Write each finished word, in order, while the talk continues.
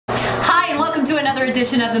to another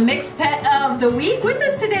edition of the Mixed Pet of the Week. With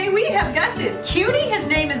us today, we have got this cutie. His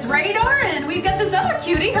name is Radar, and we've got this other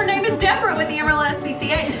cutie. Her name is Deborah with the Amarillo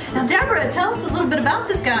SPCA. Now, Deborah, tell us a little bit about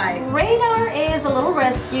this guy. Radar is a little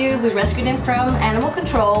rescue. We rescued him from animal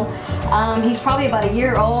control. He's probably about a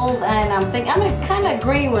year old, and I'm kind of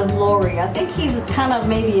agreeing with Lori. I think he's kind of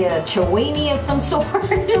maybe a Chiweenie of some sort.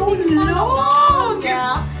 So he's kind of long.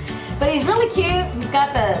 Yeah. But he's really cute. He's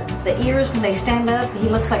got the ears when they stand up. He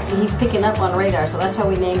looks like he's picking up on Radar, so that's why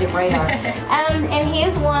we named him Radar. And he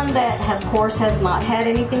is one that, of course, has not had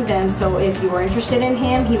anything done. So if you were interested in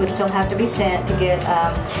him, he would still have to be sent to get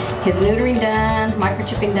his neutering done,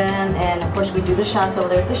 microchipping done, and of course we do the shots over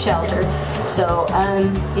there at the shelter. So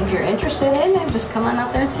if you're interested in him, just come on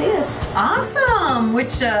out there and see us. Awesome.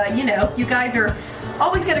 Which you know, you guys are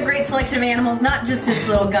always got a great selection of animals, not just this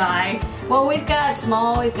little guy. Well, we've got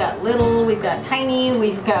small, we've got little, we've got tiny,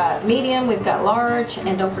 we've got medium, we've got large,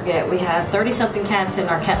 and don't forget, we have 30-something cats in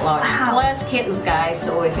our cat lodge, plus kittens, guys.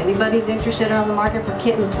 So if anybody's interested on the market for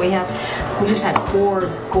kittens, we just had 4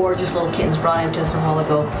 gorgeous little kittens brought into us a while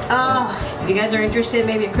ago. So if you guys are interested,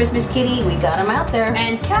 maybe a Christmas kitty, we got them out there.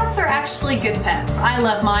 And cats are actually good pets. I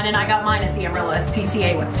love mine, and I got mine at the Amarillo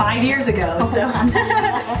SPCA 5 years ago. So,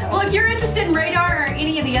 well, if you're interested in Radar or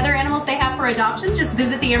any of the other animals they have for adoption, just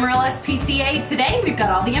visit the Amarillo SPCA today. We've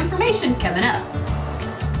got all the information coming up.